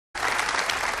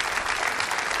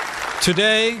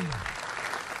Today,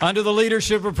 under the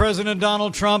leadership of President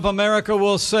Donald Trump, America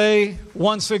will say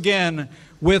once again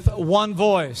with one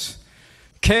voice,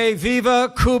 Que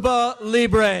viva Cuba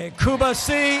libre. Cuba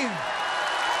sí,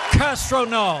 Castro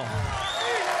no.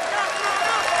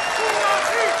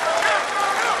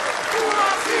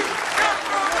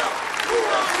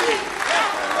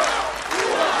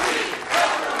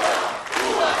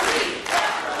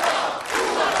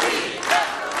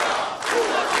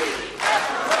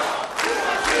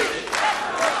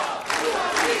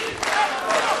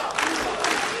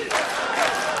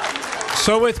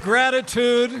 So with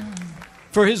gratitude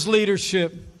for his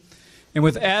leadership and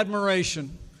with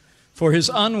admiration for his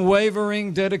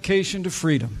unwavering dedication to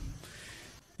freedom,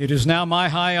 it is now my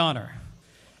high honor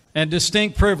and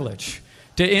distinct privilege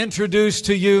to introduce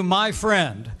to you my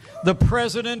friend, the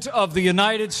President of the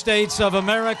United States of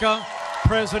America,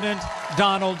 President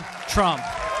Donald Trump.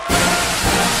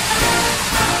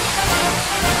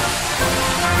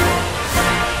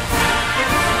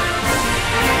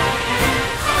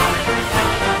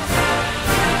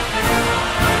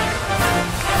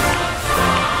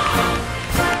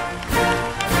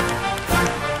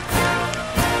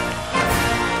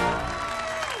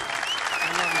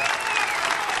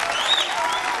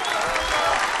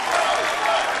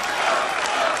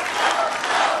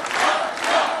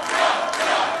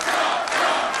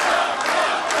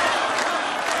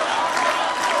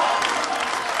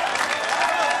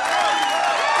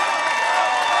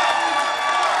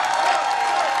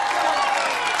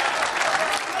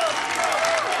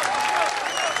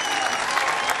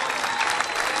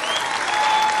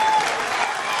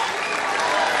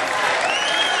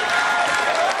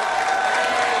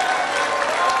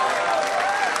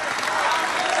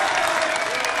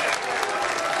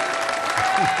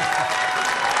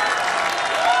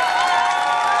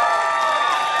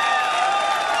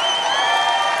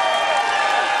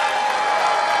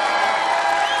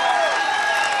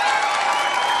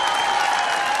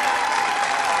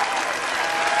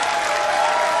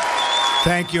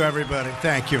 Thank you, everybody.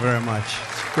 Thank you very much.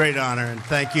 Great honor. And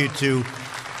thank you to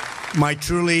my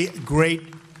truly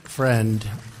great friend,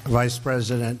 Vice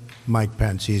President Mike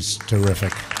Pence. He's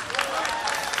terrific.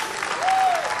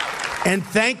 And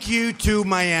thank you to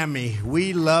Miami.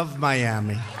 We love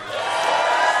Miami.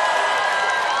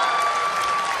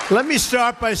 Let me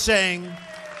start by saying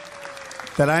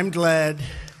that I'm glad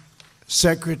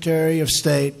Secretary of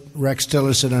State Rex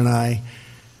Tillerson and I,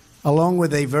 along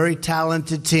with a very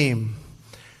talented team,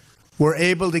 were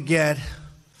able to get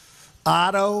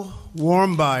Otto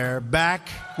Warmbier back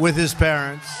with his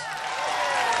parents.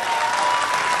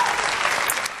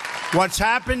 What's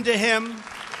happened to him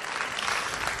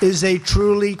is a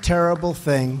truly terrible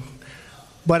thing,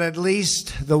 but at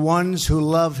least the ones who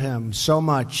love him so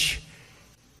much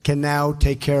can now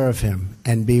take care of him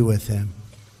and be with him.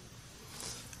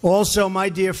 Also, my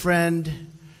dear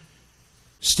friend,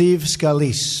 Steve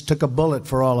Scalise took a bullet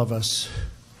for all of us.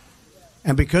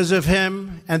 And because of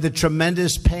him and the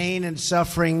tremendous pain and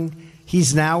suffering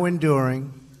he's now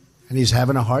enduring, and he's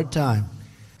having a hard time,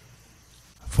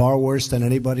 far worse than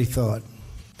anybody thought,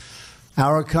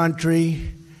 our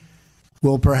country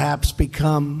will perhaps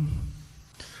become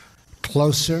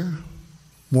closer,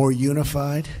 more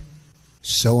unified,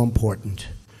 so important.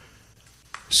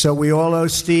 So we all owe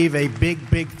Steve a big,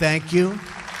 big thank you.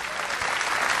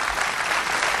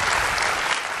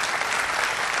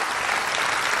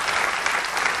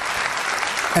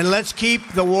 And let's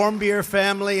keep the Warmbier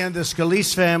family and the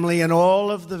Scalise family and all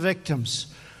of the victims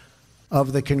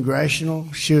of the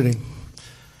congressional shooting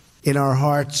in our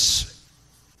hearts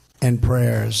and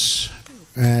prayers.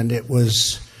 And it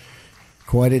was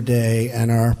quite a day,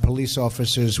 and our police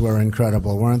officers were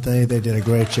incredible, weren't they? They did a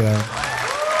great job.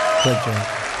 Good job.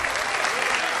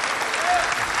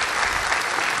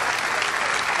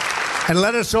 And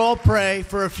let us all pray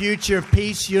for a future of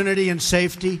peace, unity, and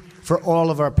safety for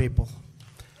all of our people.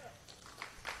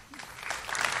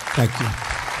 Thank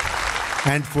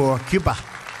you. And for Cuba.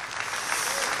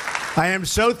 I am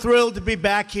so thrilled to be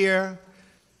back here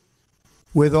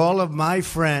with all of my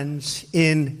friends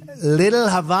in Little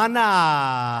Havana.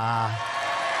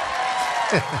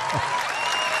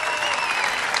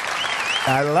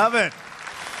 I love it.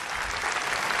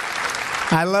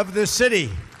 I love this city.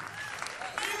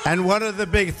 And one of the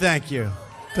big thank you.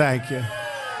 Thank you.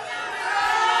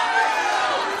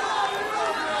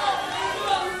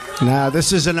 Now,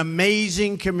 this is an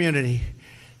amazing community.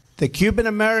 The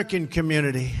Cuban-American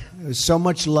community. There's so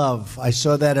much love. I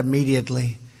saw that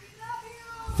immediately.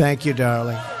 Thank you,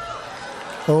 darling.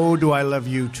 Oh, do I love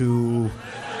you too.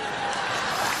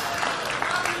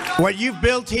 What you've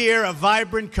built here, a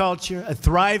vibrant culture, a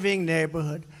thriving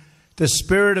neighborhood, the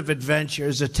spirit of adventure,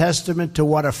 is a testament to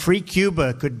what a free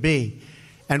Cuba could be.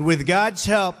 And with God's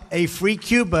help, a free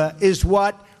Cuba is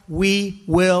what we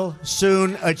will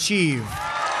soon achieve.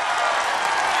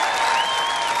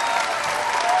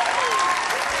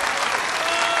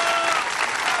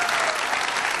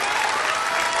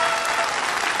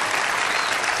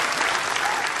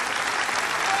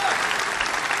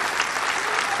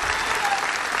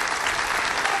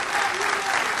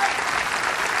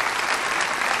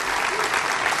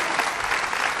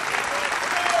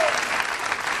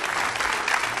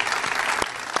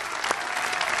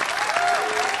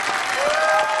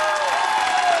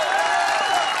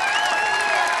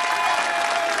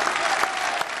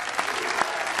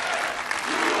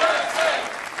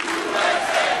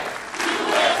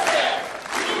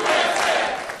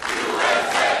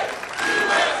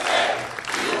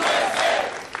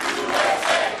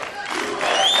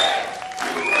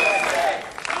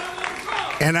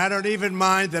 And I don't even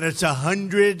mind that it's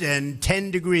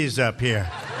 110 degrees up here.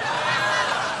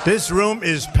 This room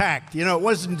is packed. You know, it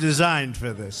wasn't designed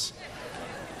for this.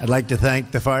 I'd like to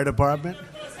thank the fire department.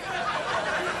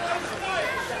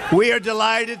 We are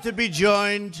delighted to be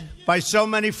joined by so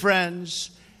many friends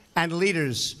and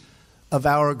leaders of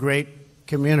our great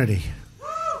community.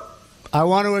 I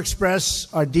want to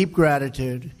express our deep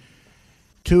gratitude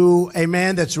to a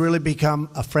man that's really become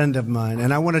a friend of mine.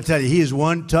 And I want to tell you, he is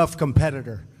one tough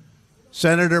competitor.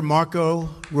 Senator Marco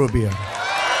Rubio.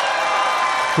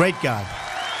 Great guy.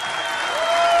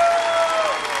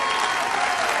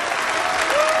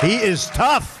 He is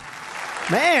tough.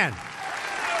 Man.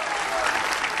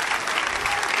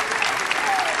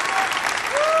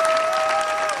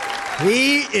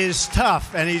 He is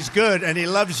tough, and he's good, and he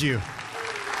loves you.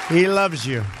 He loves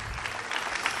you.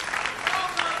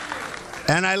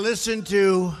 And I listened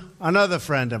to another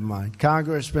friend of mine,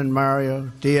 Congressman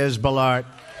Mario Diaz-Balart,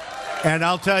 and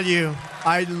I'll tell you,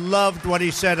 I loved what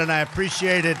he said, and I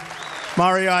appreciated,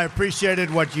 Mario, I appreciated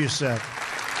what you said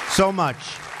so much.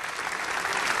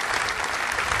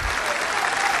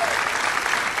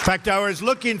 In fact, I was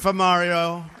looking for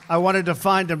Mario. I wanted to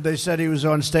find him. They said he was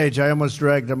on stage. I almost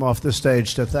dragged him off the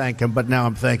stage to thank him, but now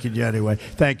I'm thanking you anyway.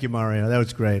 Thank you, Mario. That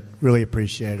was great. Really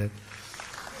appreciate it.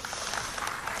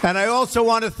 And I also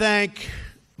want to thank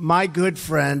my good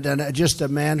friend and just a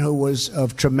man who was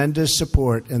of tremendous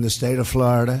support in the state of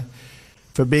Florida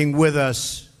for being with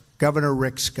us, Governor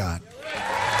Rick Scott.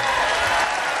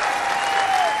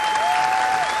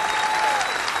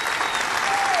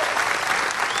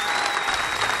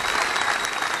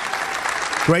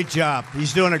 Great job.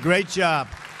 He's doing a great job.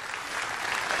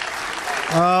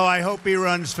 Oh, I hope he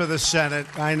runs for the Senate.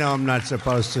 I know I'm not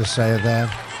supposed to say that.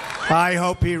 I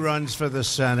hope he runs for the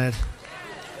Senate.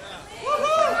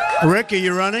 Rick, are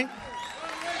you running?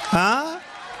 Huh?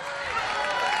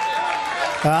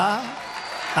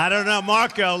 I don't know.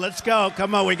 Marco, let's go.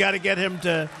 Come on, we got to get him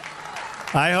to...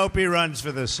 I hope he runs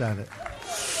for the Senate.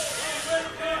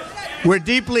 We're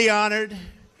deeply honored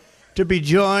to be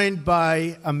joined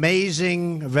by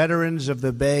amazing veterans of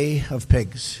the Bay of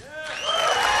Pigs.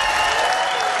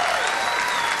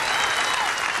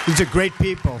 These are great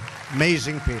people,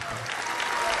 amazing people.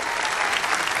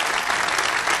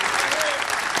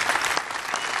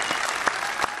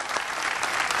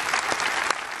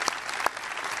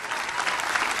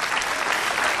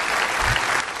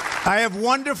 I have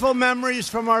wonderful memories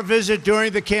from our visit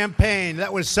during the campaign.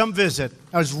 That was some visit.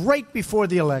 I was right before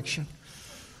the election.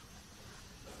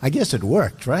 I guess it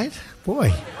worked, right?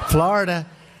 Boy, Florida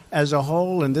as a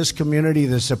whole and this community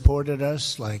that supported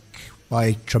us like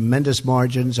by tremendous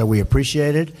margins, and we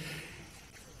appreciate it.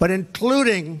 But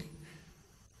including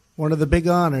one of the big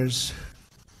honors,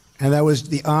 and that was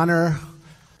the honor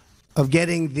of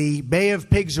getting the Bay of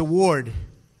Pigs Award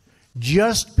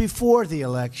just before the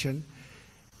election.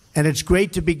 And it's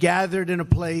great to be gathered in a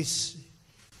place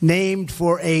named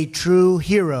for a true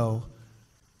hero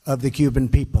of the Cuban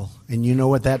people. And you know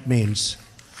what that means.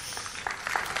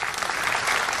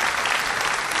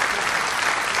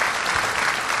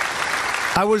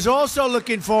 I was also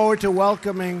looking forward to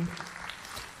welcoming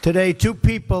today two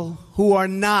people who are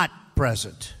not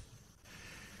present.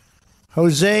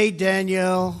 Jose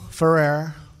Daniel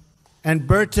Ferrer and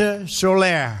Berta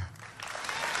Soler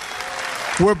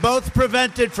were both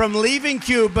prevented from leaving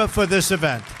Cuba for this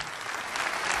event.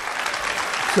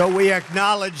 So we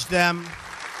acknowledge them.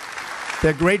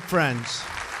 They're great friends,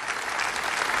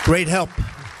 great help.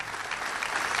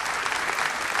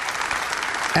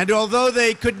 And although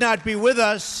they could not be with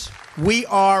us, we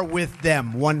are with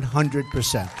them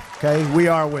 100%. Okay? We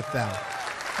are with them.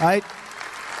 Right?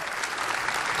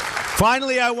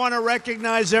 Finally, I want to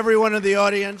recognize everyone in the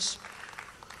audience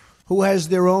who has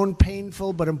their own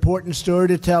painful but important story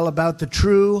to tell about the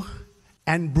true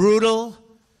and brutal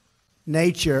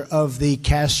nature of the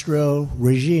Castro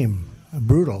regime.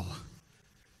 Brutal.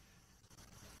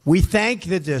 We thank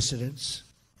the dissidents,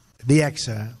 the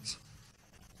exiles,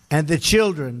 and the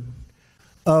children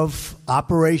of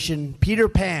Operation Peter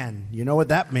Pan. You know what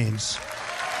that means.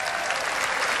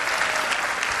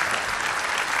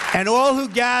 And all who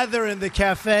gather in the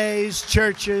cafes,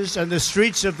 churches, and the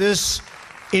streets of this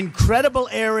incredible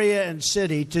area and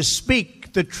city to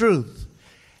speak the truth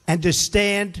and to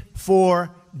stand for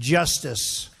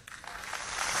justice.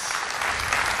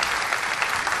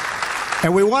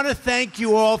 And we want to thank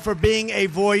you all for being a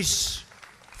voice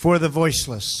for the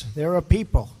voiceless. There are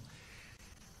people.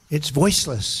 It's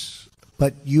voiceless,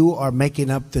 but you are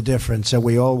making up the difference, and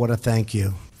we all want to thank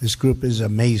you. This group is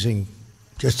amazing.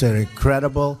 Just an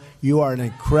incredible, you are an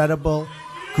incredible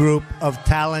group of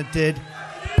talented,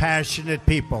 passionate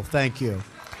people. Thank you.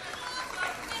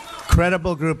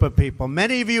 Incredible group of people.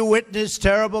 Many of you witnessed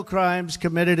terrible crimes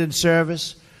committed in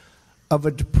service of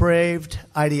a depraved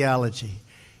ideology.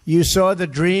 You saw the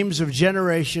dreams of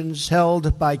generations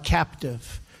held by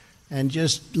captive. And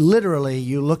just literally,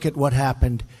 you look at what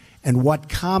happened and what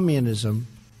communism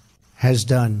has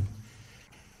done.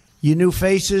 You knew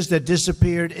faces that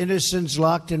disappeared, innocents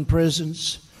locked in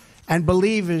prisons, and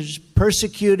believers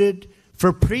persecuted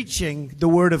for preaching the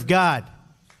Word of God.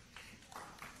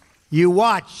 You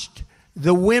watched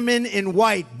the women in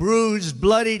white, bruised,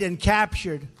 bloodied, and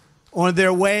captured on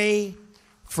their way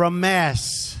from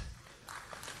Mass.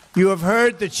 You have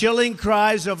heard the chilling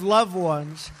cries of loved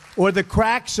ones or the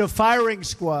cracks of firing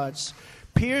squads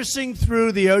piercing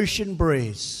through the ocean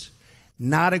breeze.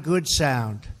 Not a good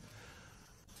sound.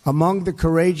 Among the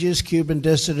courageous Cuban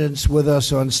dissidents with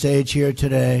us on stage here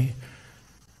today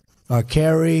are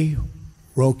Carrie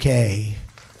Roque,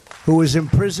 who was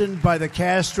imprisoned by the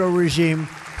Castro regime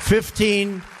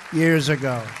 15 years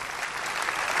ago.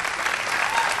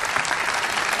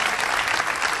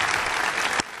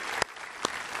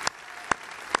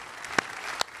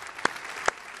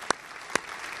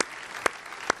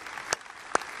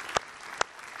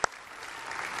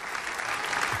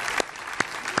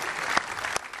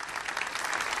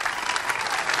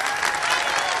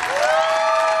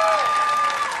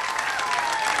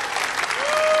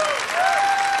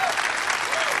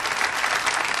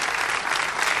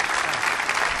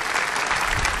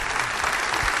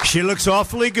 She looks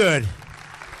awfully good.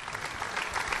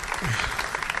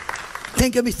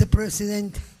 Thank you, Mr.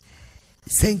 President.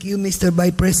 Thank you, Mr.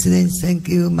 Vice President. Thank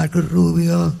you, Marco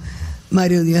Rubio,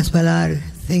 Mario Diaz-Balart.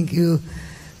 Thank you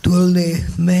to all the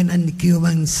men and the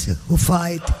Cubans who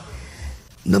fight,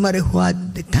 no matter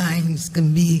what the times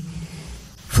can be,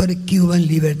 for the Cuban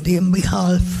liberty. On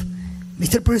behalf,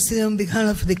 Mr. President, on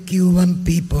behalf of the Cuban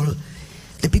people,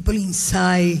 the people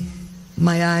inside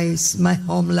my eyes, my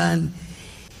homeland,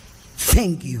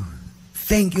 thank you.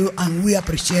 Thank you, and we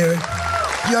appreciate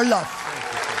your love.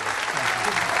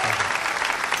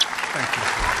 Thank you.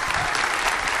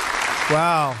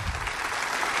 Wow.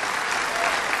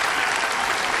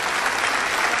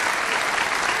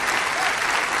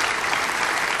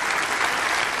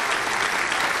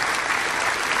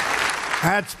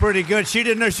 That's pretty good. She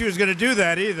didn't know she was going to do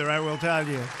that either, I will tell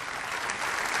you.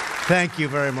 Thank you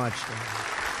very much.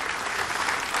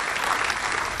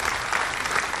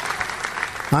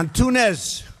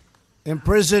 Antunes,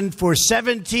 imprisoned for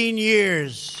 17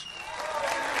 years.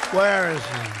 Where is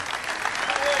he?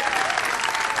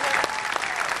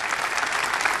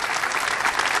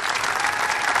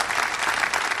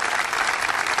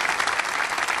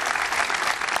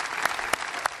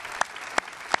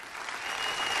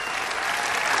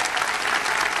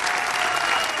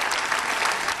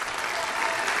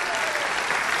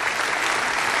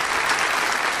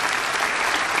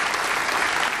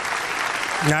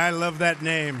 I love that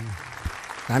name.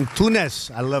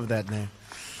 Antunes, I love that name.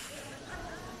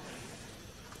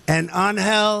 And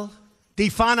Angel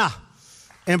Difana,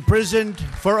 imprisoned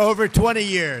for over 20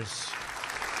 years.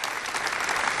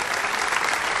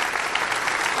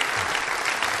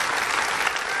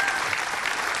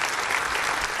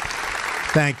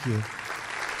 Thank you.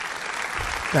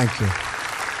 Thank you.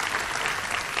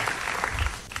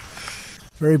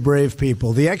 Very brave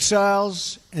people. The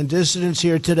exiles and dissidents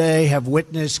here today have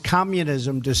witnessed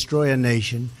communism destroy a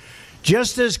nation,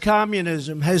 just as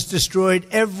communism has destroyed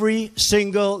every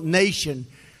single nation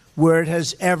where it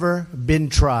has ever been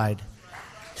tried.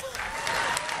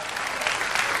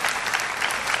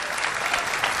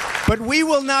 But we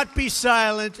will not be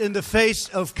silent in the face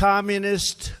of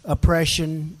communist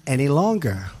oppression any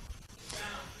longer.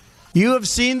 You have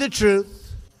seen the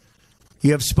truth.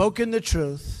 You have spoken the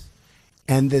truth.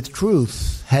 And the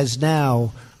truth has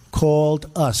now called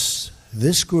us,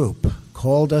 this group,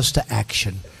 called us to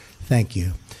action. Thank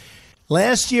you.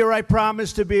 Last year, I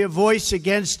promised to be a voice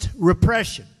against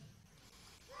repression.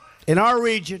 In our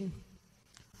region,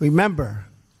 remember,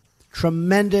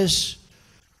 tremendous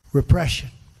repression.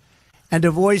 And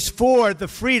a voice for the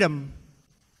freedom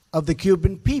of the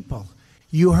Cuban people.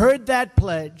 You heard that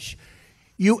pledge.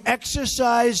 You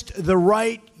exercised the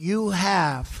right you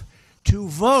have to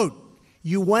vote.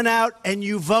 You went out and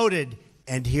you voted.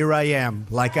 And here I am,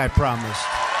 like I promised.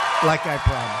 Like I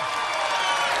promised.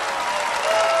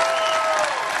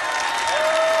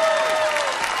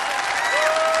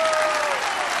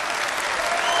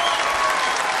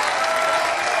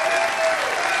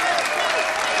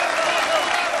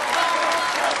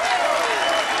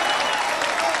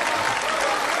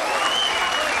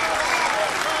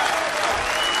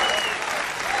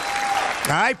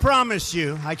 I promise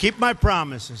you, I keep my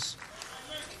promises.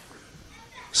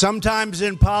 Sometimes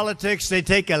in politics, they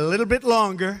take a little bit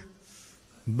longer,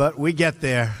 but we get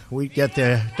there. We get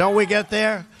there. Don't we get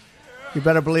there? You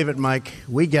better believe it, Mike.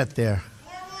 We get there.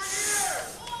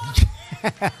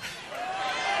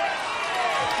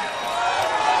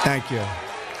 Thank you.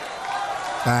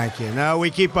 Thank you. No, we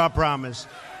keep our promise.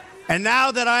 And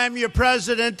now that I am your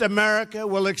president, America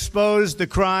will expose the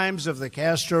crimes of the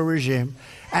Castro regime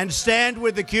and stand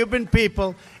with the Cuban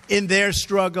people in their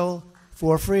struggle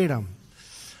for freedom.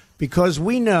 Because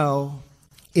we know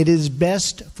it is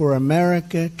best for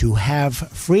America to have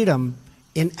freedom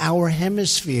in our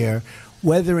hemisphere,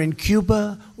 whether in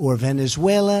Cuba or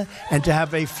Venezuela, and to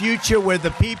have a future where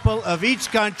the people of each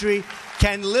country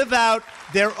can live out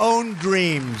their own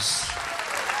dreams.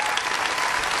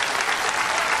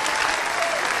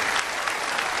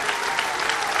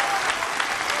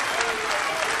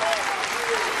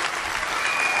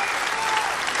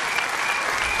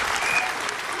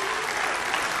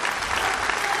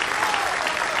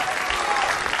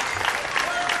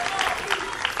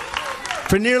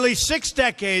 For nearly 6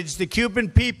 decades, the Cuban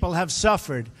people have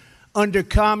suffered under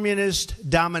communist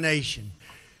domination.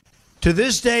 To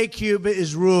this day, Cuba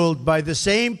is ruled by the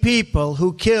same people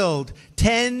who killed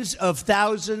tens of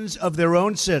thousands of their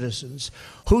own citizens,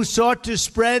 who sought to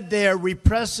spread their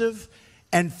repressive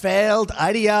and failed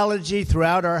ideology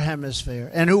throughout our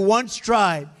hemisphere, and who once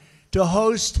tried to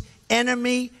host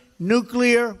enemy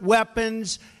nuclear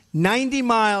weapons 90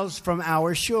 miles from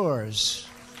our shores.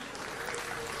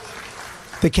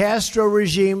 The Castro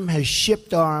regime has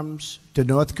shipped arms to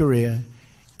North Korea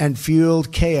and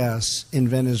fueled chaos in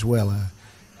Venezuela.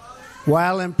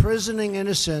 While imprisoning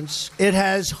innocents, it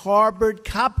has harbored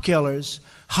cop killers,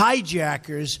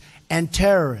 hijackers, and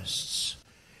terrorists.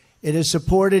 It has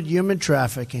supported human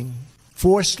trafficking,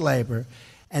 forced labor,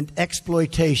 and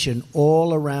exploitation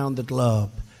all around the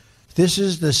globe. This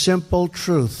is the simple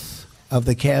truth of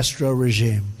the Castro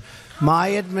regime.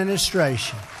 My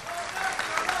administration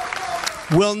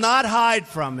will not hide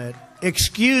from it,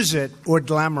 excuse it, or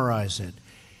glamorize it.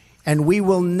 And we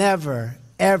will never,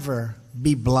 ever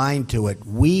be blind to it.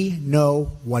 We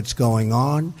know what's going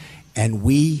on, and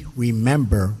we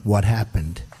remember what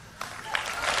happened.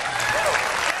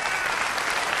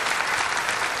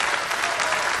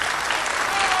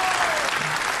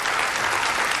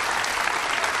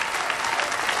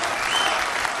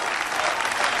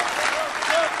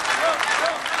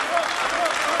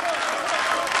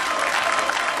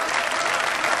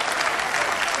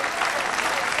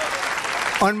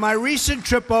 On my recent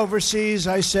trip overseas,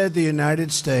 I said the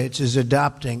United States is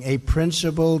adopting a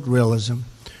principled realism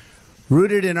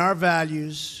rooted in our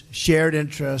values, shared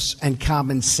interests, and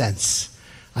common sense.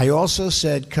 I also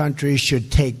said countries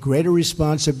should take greater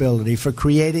responsibility for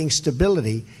creating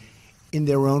stability in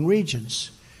their own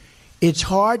regions. It's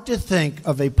hard to think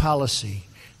of a policy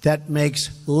that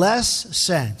makes less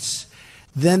sense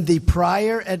than the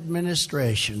prior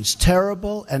administration's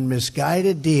terrible and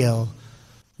misguided deal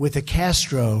with the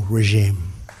Castro regime.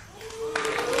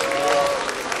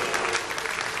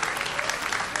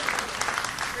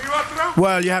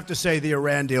 Well, you have to say the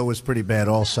Iran deal was pretty bad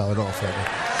also, at all further.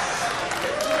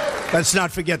 Let's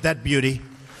not forget that beauty.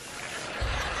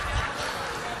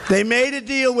 They made a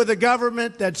deal with a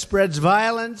government that spreads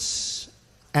violence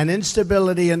and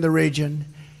instability in the region,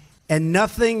 and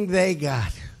nothing they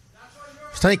got.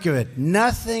 Think of it.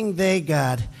 Nothing they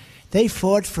got. They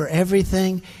fought for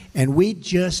everything, and we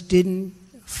just didn't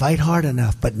fight hard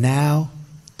enough. But now,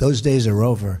 those days are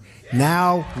over.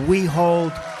 Now we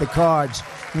hold the cards.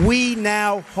 We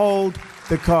now hold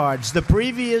the cards. The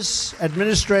previous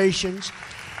administrations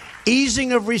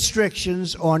easing of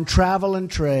restrictions on travel and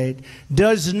trade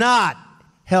does not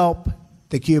help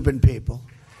the Cuban people.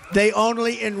 They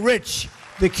only enrich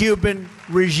the Cuban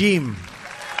regime.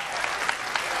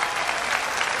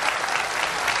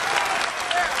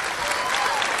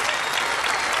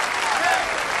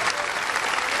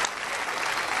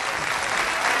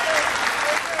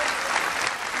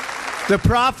 The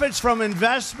profits from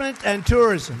investment and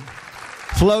tourism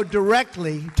flow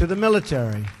directly to the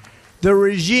military. The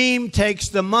regime takes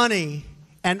the money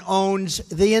and owns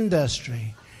the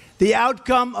industry. The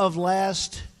outcome of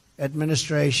last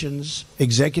administration's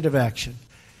executive action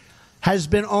has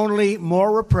been only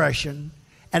more repression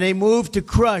and a move to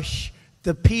crush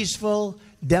the peaceful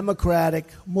democratic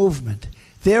movement.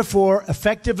 Therefore,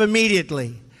 effective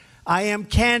immediately, I am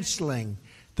canceling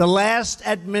the last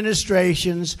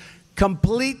administration's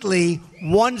completely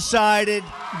one-sided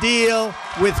deal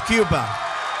with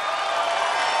Cuba.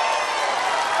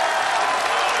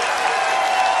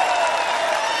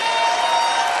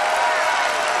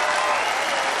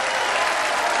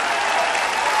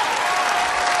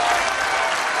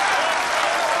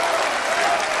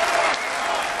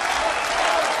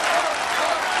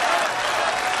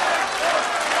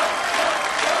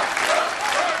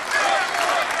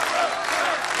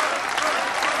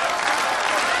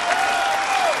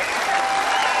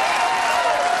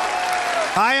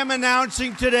 I am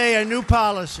announcing today a new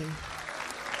policy,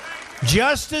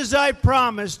 just as I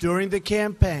promised during the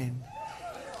campaign.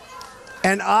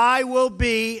 And I will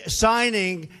be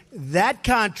signing that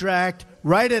contract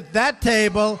right at that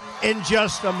table in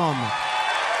just a moment.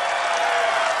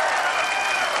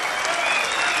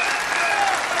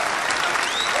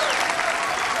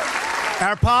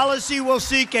 Our policy will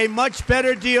seek a much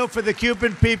better deal for the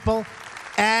Cuban people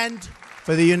and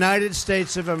for the United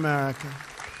States of America.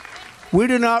 We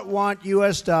do not want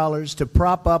U.S. dollars to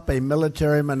prop up a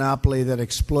military monopoly that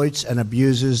exploits and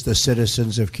abuses the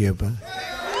citizens of Cuba.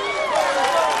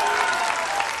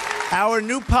 Our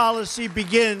new policy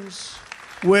begins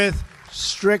with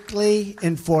strictly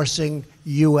enforcing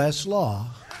U.S. law.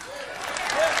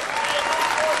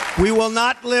 We will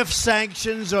not lift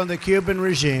sanctions on the Cuban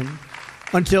regime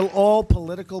until all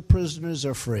political prisoners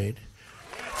are freed.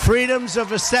 Freedoms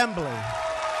of assembly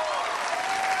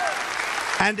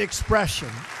and expression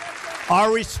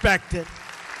are respected.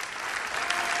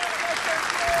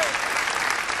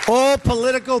 All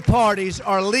political parties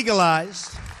are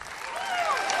legalized.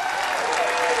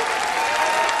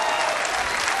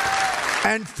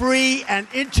 And free and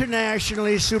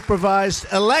internationally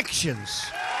supervised elections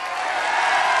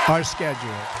are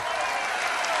scheduled.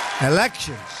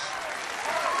 Elections.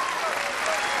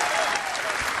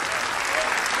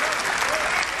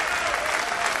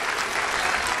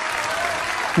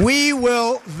 We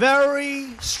will very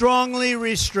strongly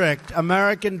restrict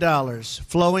American dollars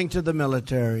flowing to the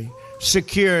military,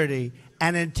 security,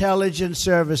 and intelligence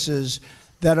services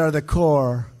that are the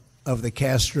core of the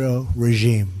Castro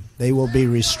regime. They will be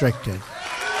restricted.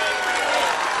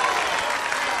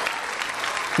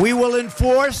 We will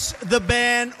enforce the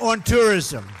ban on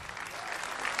tourism.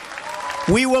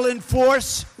 We will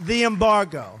enforce the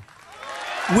embargo.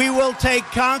 We will take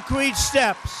concrete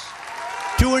steps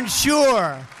to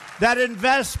ensure that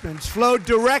investments flow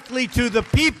directly to the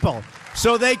people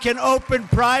so they can open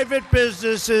private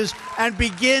businesses and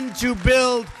begin to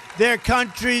build their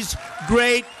country's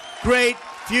great, great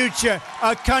future,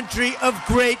 a country of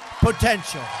great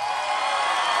potential.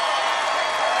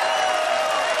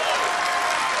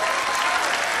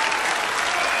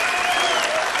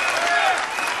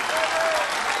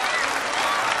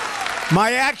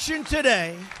 My action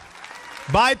today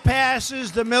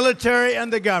bypasses the military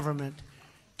and the government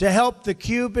to help the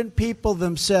Cuban people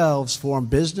themselves form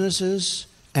businesses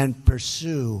and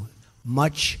pursue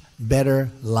much better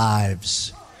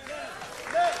lives.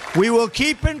 We will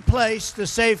keep in place the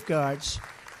safeguards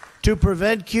to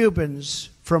prevent Cubans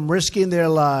from risking their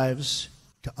lives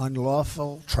to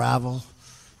unlawful travel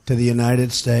to the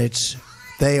United States.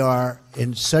 They are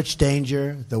in such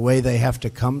danger the way they have to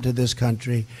come to this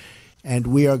country, and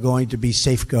we are going to be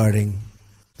safeguarding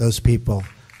those people.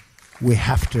 We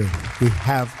have to. We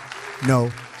have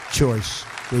no choice.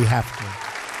 We have to.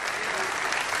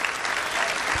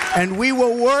 And we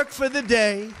will work for the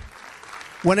day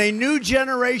when a new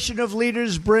generation of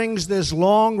leaders brings this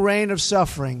long reign of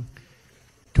suffering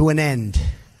to an end.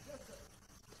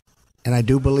 And I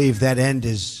do believe that end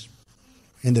is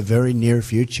in the very near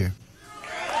future.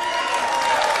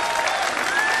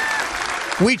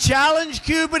 We challenge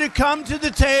Cuba to come to the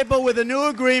table with a new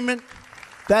agreement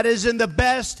that is in the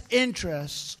best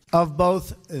interests of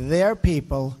both their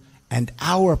people and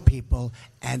our people,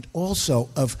 and also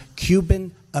of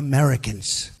Cuban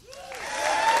Americans.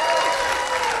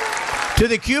 To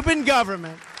the Cuban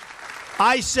government,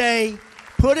 I say,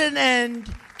 put an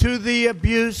end to the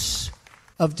abuse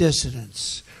of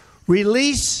dissidents.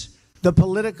 Release the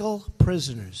political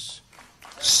prisoners.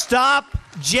 Stop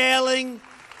jailing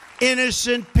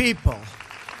innocent people.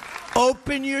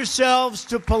 Open yourselves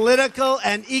to political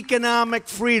and economic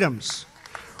freedoms.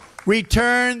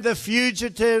 Return the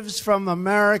fugitives from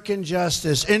American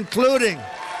justice, including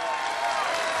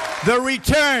the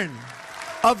return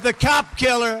of the cop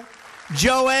killer,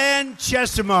 Joanne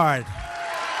Chesimard.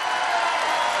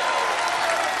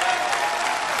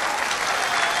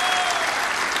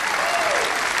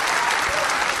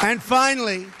 And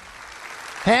finally,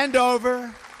 hand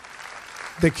over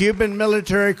the Cuban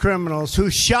military criminals who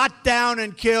shot down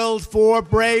and killed 4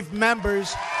 brave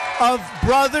members of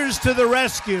Brothers to the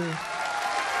Rescue,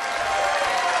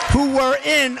 who were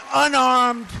in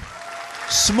unarmed,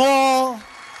 small,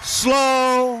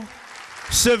 slow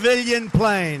civilian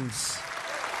planes.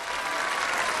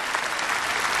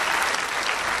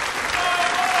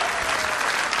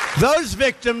 Those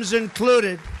victims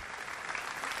included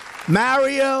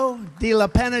Mario de la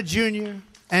Pena Jr.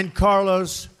 and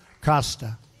Carlos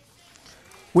Costa.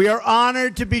 We are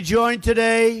honored to be joined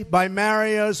today by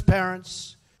Mario's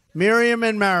parents, Miriam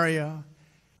and Mario,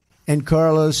 and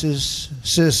Carlos's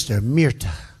sister,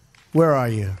 Mirta. Where are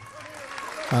you?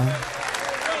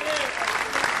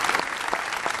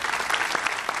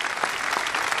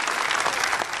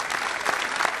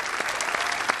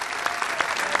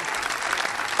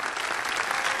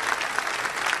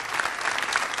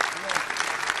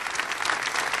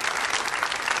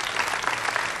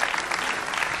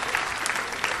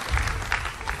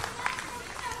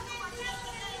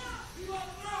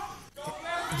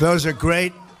 Those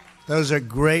are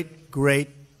great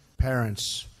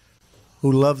parents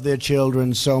who love their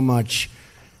children so much.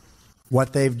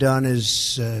 What they've done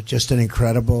is just an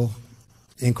incredible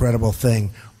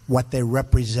thing. What they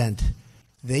represent,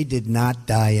 they did not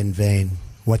die in vain.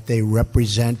 What they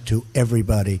represent to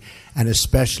everybody, and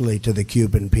especially to the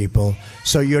Cuban people.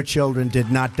 So your children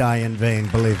did not die in vain,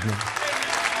 believe me.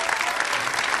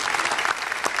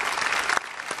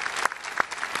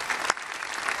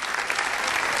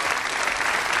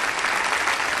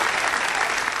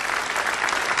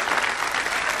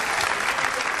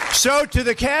 So to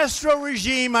the Castro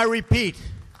regime, I repeat,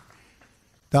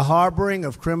 the harboring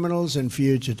of criminals and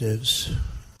fugitives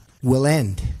will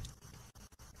end.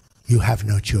 You have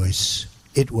no choice.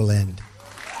 It will end.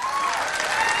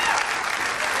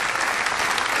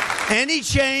 Any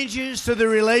changes to the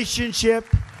relationship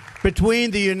between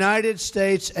the United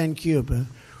States and Cuba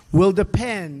will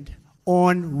depend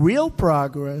on real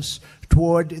progress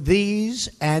toward these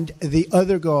and the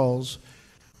other goals,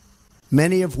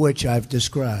 many of which I've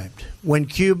described. When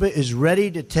Cuba is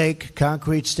ready to take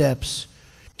concrete steps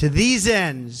to these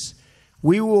ends,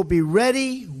 we will be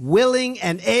ready, willing,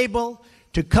 and able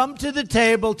to come to the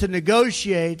table to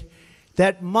negotiate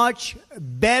that much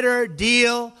better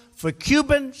deal for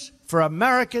Cubans, for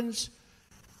Americans,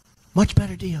 much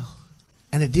better deal.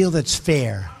 And a deal that's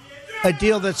fair. A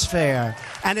deal that's fair.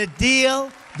 And a deal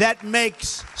that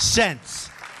makes sense.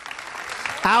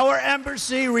 Our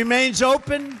embassy remains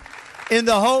open in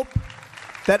the hope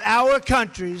that our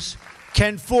countries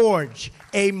can forge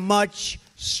a much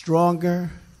stronger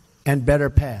and better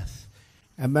path.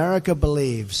 America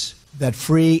believes that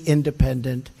free,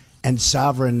 independent, and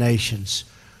sovereign nations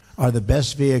are the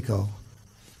best vehicle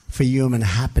for human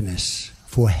happiness,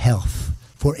 for health,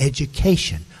 for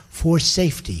education, for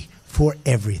safety, for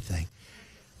everything.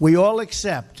 We all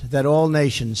accept that all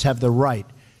nations have the right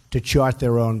to chart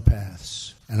their own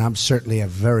paths. And I'm certainly a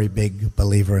very big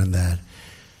believer in that.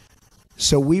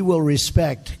 So we will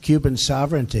respect Cuban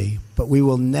sovereignty, but we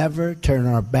will never turn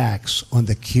our backs on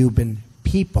the Cuban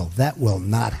people. That will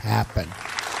not happen.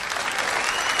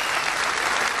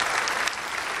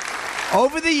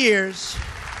 Over the years,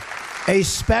 a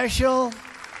special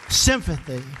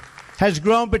sympathy has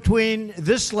grown between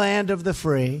this land of the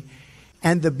free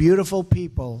and the beautiful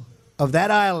people of that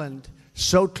island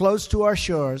so close to our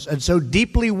shores and so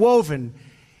deeply woven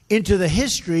into the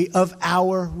history of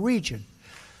our region.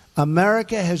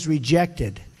 America has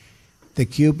rejected the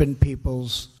Cuban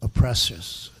people's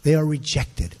oppressors. They are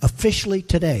rejected. Officially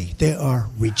today, they are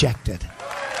rejected.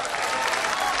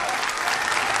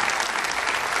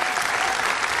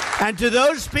 And to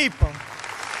those people,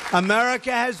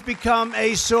 America has become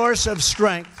a source of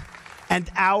strength and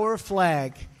our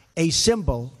flag a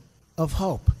symbol of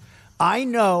hope. I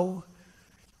know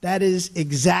that is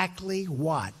exactly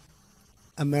what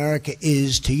America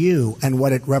is to you and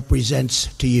what it represents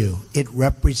to you. It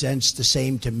represents the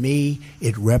same to me.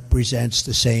 It represents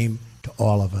the same to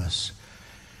all of us.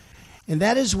 And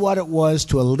that is what it was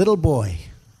to a little boy,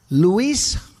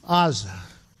 Luis Aza.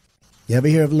 You ever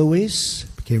hear of Luis?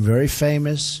 Became very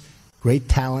famous, great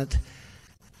talent.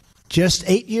 Just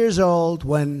 8 years old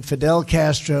when Fidel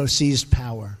Castro seized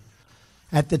power.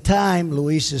 At the time,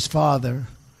 Luis's father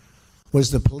was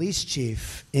the police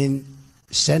chief in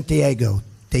Santiago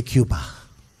de Cuba.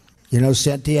 You know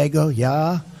Santiago?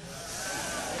 Yeah?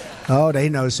 Oh, they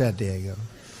know Santiago.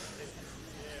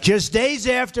 Just days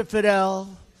after Fidel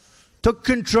took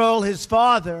control, his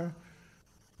father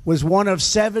was one of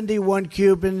 71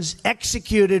 Cubans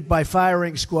executed by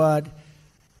firing squad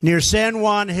near San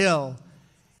Juan Hill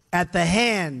at the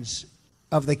hands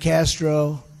of the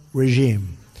Castro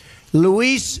regime.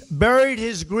 Luis buried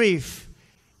his grief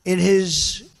in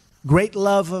his great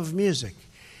love of music.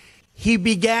 He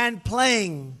began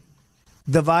playing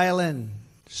the violin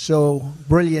so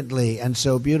brilliantly and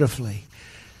so beautifully.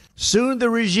 Soon the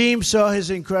regime saw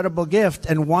his incredible gift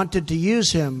and wanted to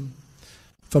use him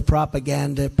for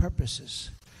propaganda purposes.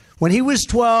 When he was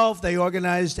 12, they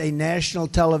organized a national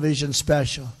television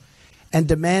special and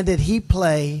demanded he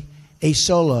play a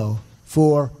solo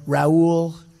for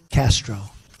Raul Castro,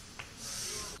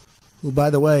 who, by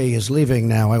the way, is leaving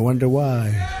now. I wonder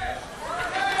why.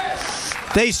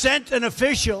 They sent an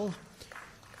official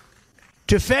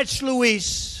to fetch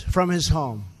Luis from his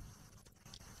home,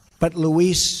 but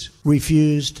Luis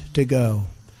refused to go.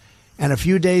 And a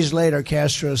few days later,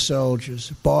 Castro's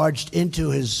soldiers barged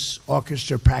into his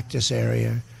orchestra practice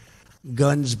area,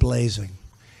 guns blazing.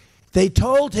 They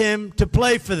told him to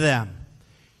play for them.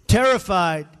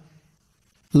 Terrified,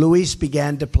 Luis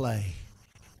began to play,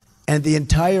 and the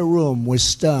entire room was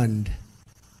stunned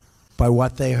by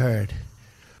what they heard.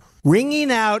 Ringing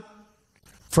out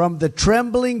from the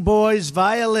trembling boy's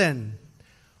violin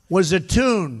was a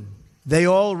tune they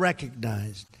all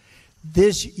recognized.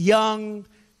 This young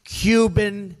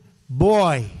Cuban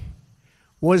boy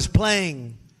was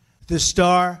playing the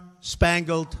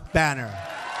Star-Spangled Banner.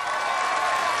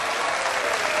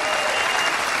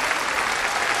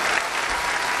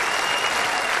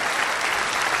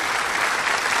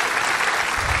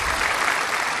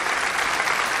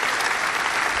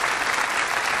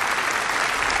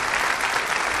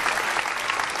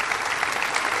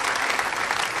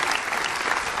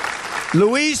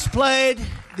 Luis played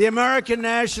the American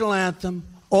national anthem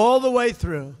all the way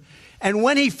through. And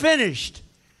when he finished,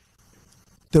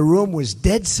 the room was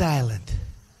dead silent.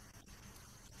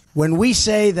 When we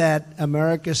say that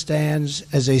America stands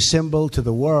as a symbol to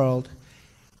the world,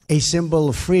 a symbol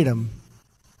of freedom,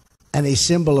 and a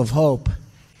symbol of hope,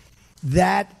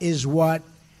 that is what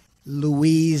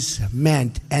Luis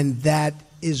meant. And that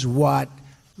is what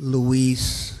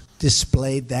Luis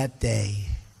displayed that day.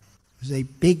 It was a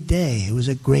big day. It was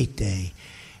a great day.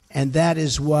 And that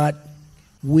is what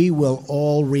we will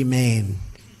all remain.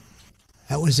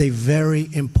 That was a very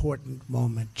important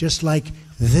moment, just like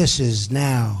this is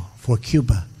now for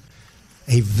Cuba,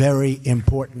 a very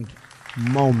important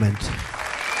moment.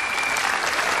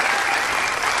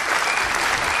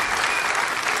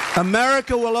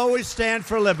 America will always stand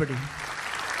for liberty,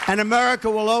 and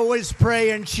America will always pray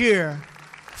and cheer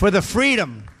for the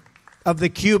freedom of the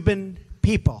Cuban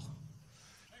people.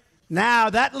 Now,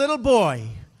 that little boy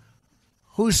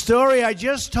whose story I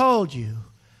just told you,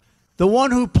 the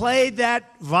one who played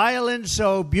that violin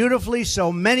so beautifully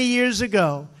so many years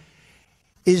ago,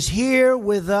 is here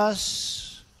with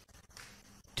us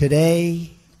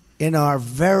today in our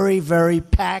very, very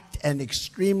packed and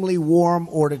extremely warm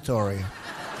auditorium.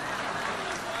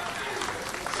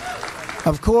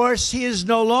 Of course, he is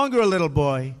no longer a little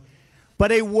boy,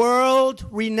 but a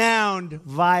world-renowned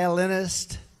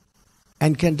violinist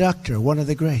and conductor, one of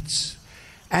the greats.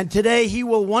 And today he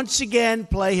will once again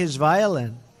play his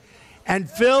violin and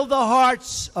fill the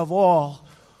hearts of all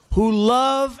who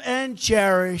love and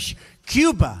cherish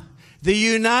Cuba, the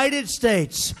United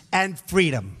States, and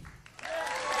freedom.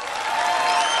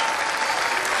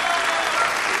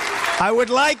 I would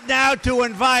like now to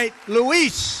invite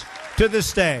Luis to the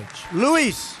stage.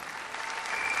 Luis.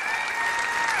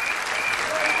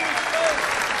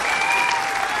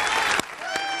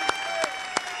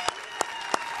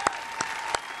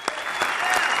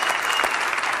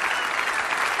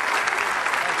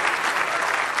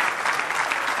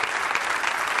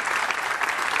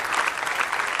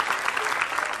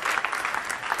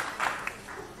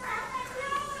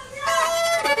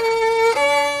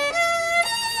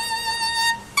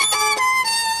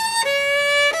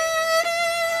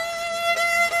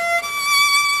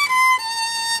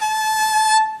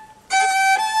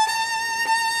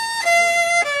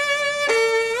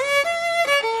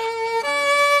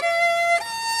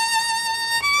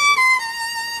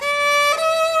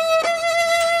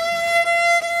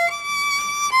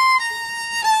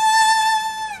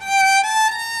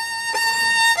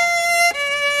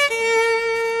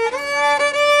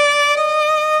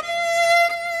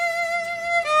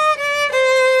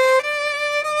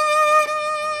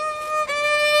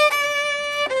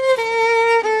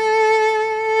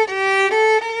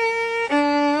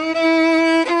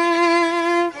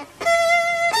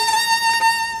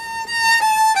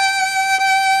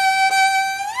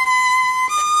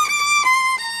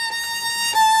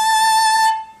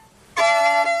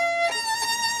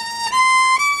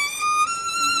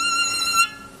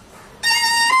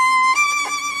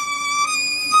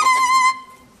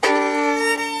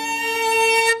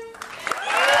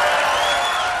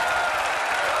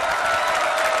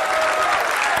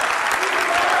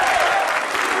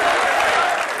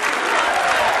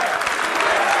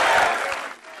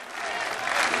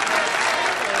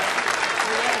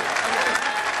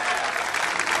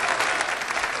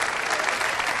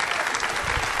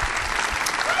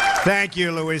 Thank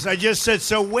you, Luis. I just said,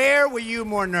 so where were you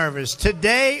more nervous,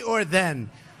 today or then?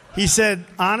 He said,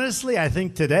 honestly, I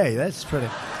think today. That's pretty...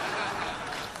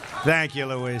 Thank you,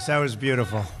 Luis. That was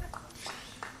beautiful.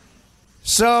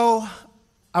 So,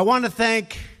 I want to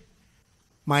thank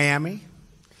Miami.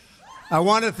 I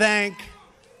want to thank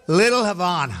Little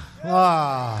Havana.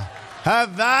 Ah,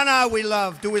 Havana we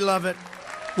love. Do we love it?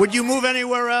 Would you move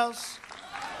anywhere else?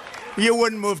 You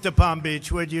wouldn't move to Palm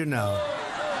Beach, would you? No.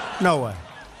 No way.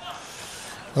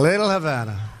 Little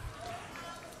Havana.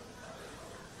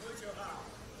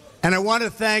 And I want to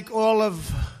thank all of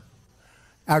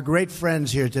our great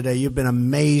friends here today. You've been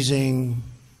amazing,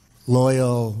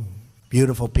 loyal,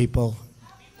 beautiful people.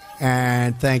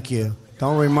 And thank you.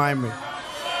 Don't remind me.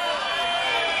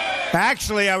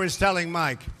 Actually, I was telling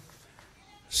Mike.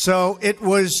 So it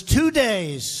was 2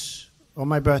 days on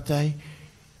my birthday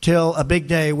till a big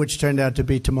day, which turned out to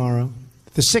be tomorrow,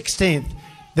 the 16th.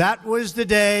 That was the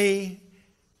day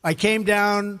I came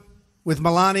down with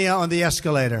Melania on the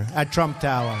escalator at Trump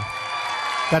Tower.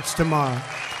 That's tomorrow.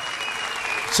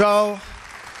 So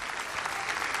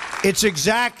it's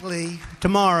exactly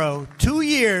tomorrow, 2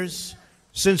 years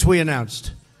since we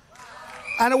announced.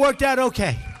 And it worked out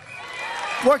okay.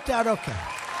 Worked out okay.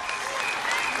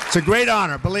 It's a great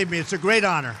honor. Believe me, it's a great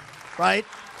honor, right?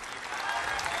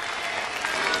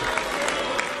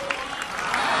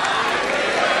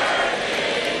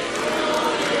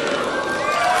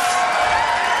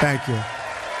 Thank you.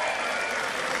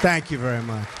 Thank you very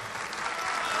much.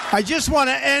 I just want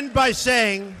to end by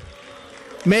saying,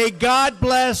 may God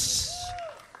bless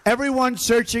everyone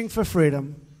searching for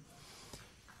freedom.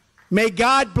 May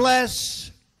God bless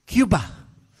Cuba.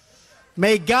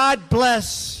 May God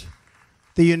bless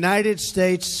the United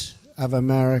States of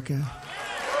America.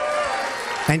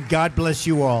 And God bless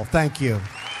you all. Thank you.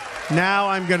 Now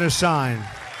I'm going to sign.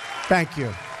 Thank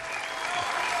you.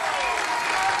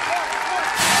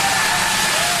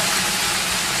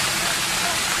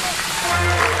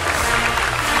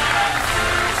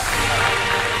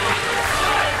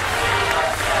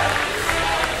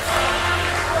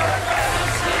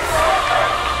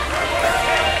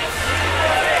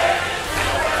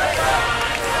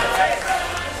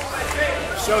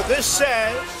 So this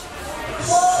says,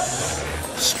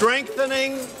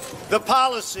 strengthening the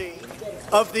policy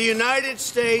of the United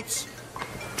States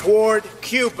toward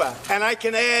Cuba. And I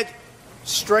can add,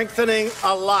 strengthening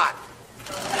a lot.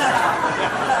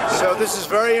 So this is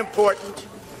very important,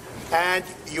 and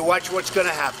you watch what's going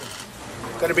to happen.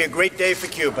 It's going to be a great day for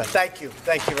Cuba. Thank you.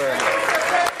 Thank you very much.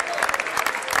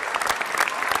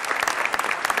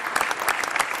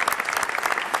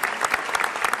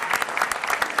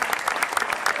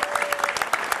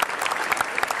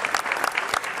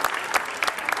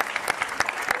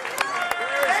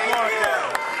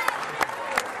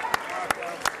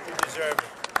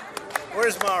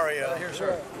 Where's Mario? Here,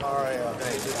 sir. Mario.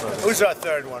 Who's our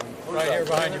third one? Right here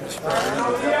behind you, Mr. President.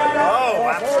 Oh,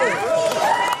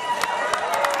 absolutely.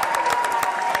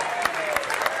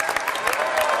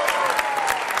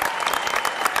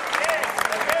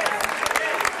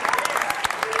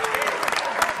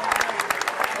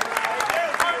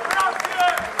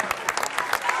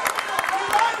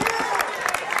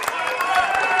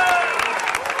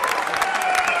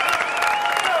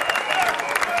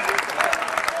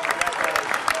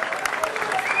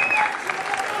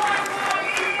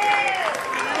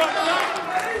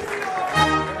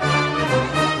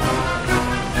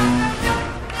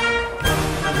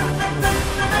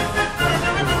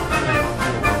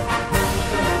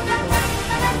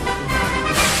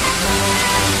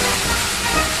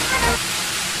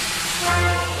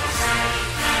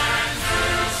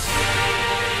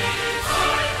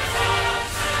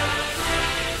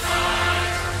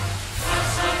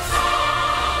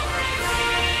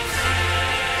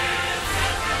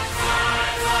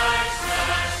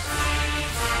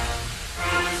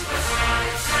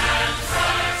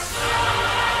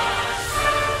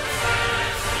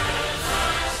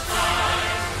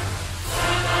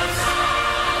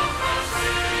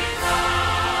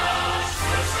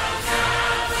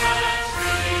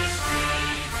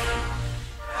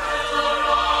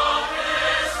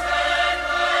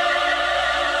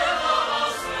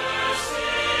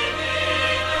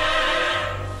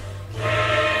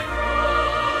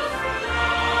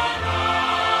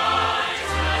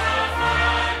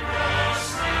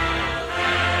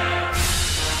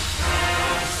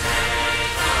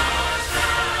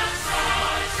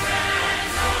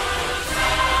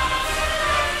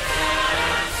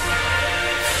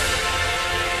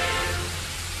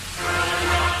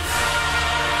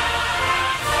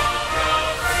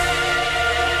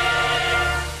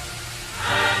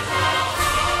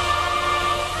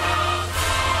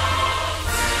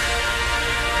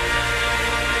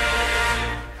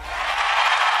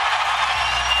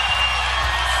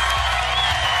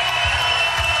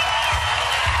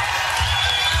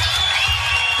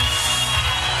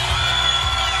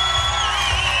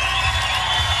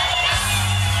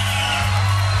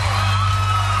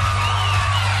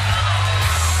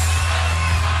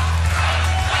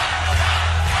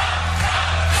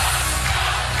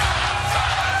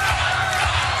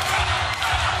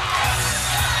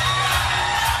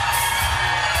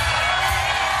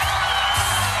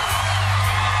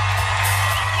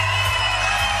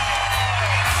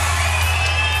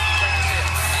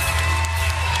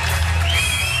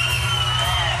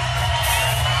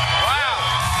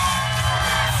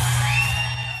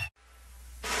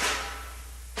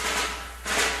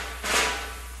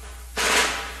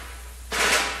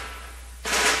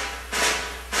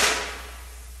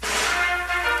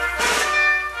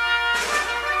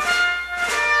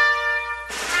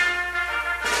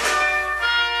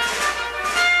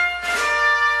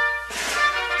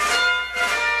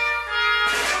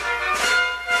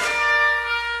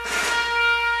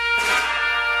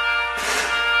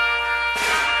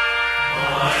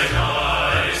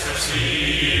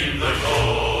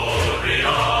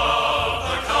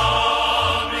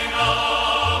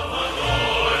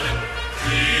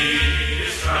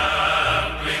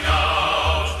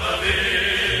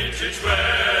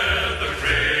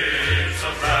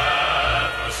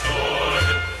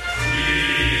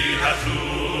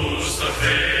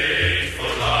 say.